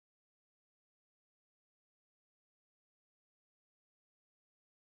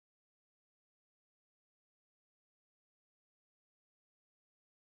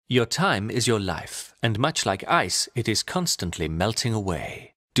Your time is your life, and much like ice, it is constantly melting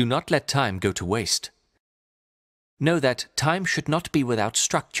away. Do not let time go to waste. Know that time should not be without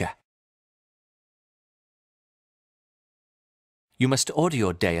structure. You must order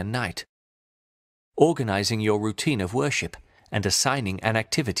your day and night, organizing your routine of worship and assigning an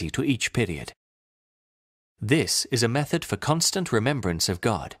activity to each period. This is a method for constant remembrance of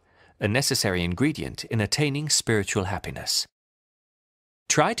God, a necessary ingredient in attaining spiritual happiness.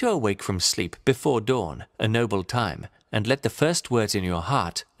 Try to awake from sleep before dawn, a noble time, and let the first words in your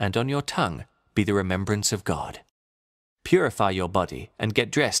heart and on your tongue be the remembrance of God. Purify your body and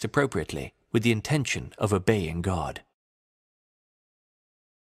get dressed appropriately with the intention of obeying God.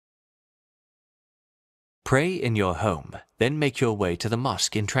 Pray in your home, then make your way to the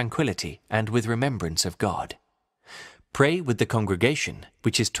mosque in tranquility and with remembrance of God. Pray with the congregation,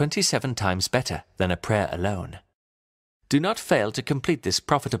 which is 27 times better than a prayer alone. Do not fail to complete this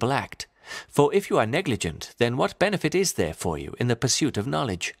profitable act, for if you are negligent, then what benefit is there for you in the pursuit of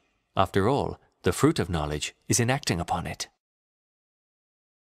knowledge? After all, the fruit of knowledge is in acting upon it.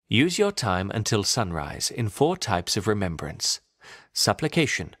 Use your time until sunrise in 4 types of remembrance: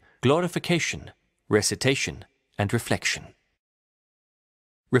 supplication, glorification, recitation, and reflection.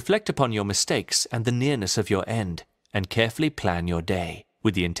 Reflect upon your mistakes and the nearness of your end, and carefully plan your day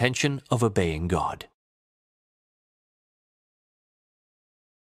with the intention of obeying God.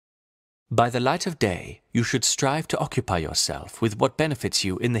 By the light of day, you should strive to occupy yourself with what benefits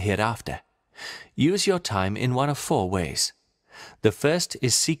you in the hereafter. Use your time in one of 4 ways. The first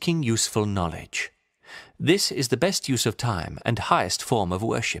is seeking useful knowledge. This is the best use of time and highest form of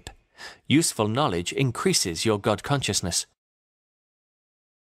worship. Useful knowledge increases your God consciousness.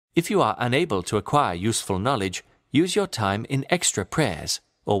 If you are unable to acquire useful knowledge, use your time in extra prayers,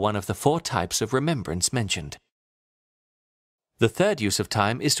 or one of the 4 types of remembrance mentioned. The third use of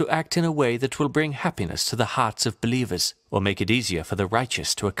time is to act in a way that will bring happiness to the hearts of believers, or make it easier for the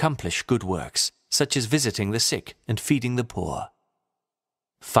righteous to accomplish good works, such as visiting the sick and feeding the poor.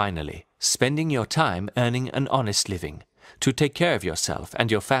 Finally, spending your time earning an honest living, to take care of yourself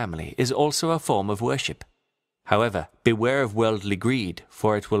and your family, is also a form of worship. However, beware of worldly greed,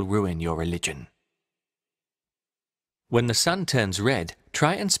 for it will ruin your religion. When the sun turns red,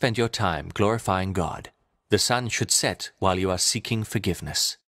 try and spend your time glorifying God. The sun should set while you are seeking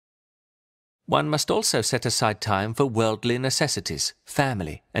forgiveness. One must also set aside time for worldly necessities,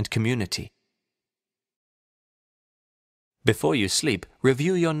 family, and community. Before you sleep,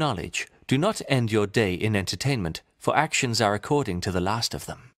 review your knowledge. Do not end your day in entertainment, for actions are according to the last of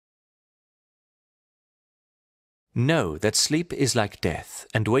them. Know that sleep is like death,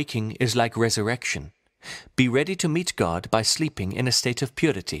 and waking is like resurrection. Be ready to meet God by sleeping in a state of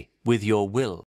purity, with your will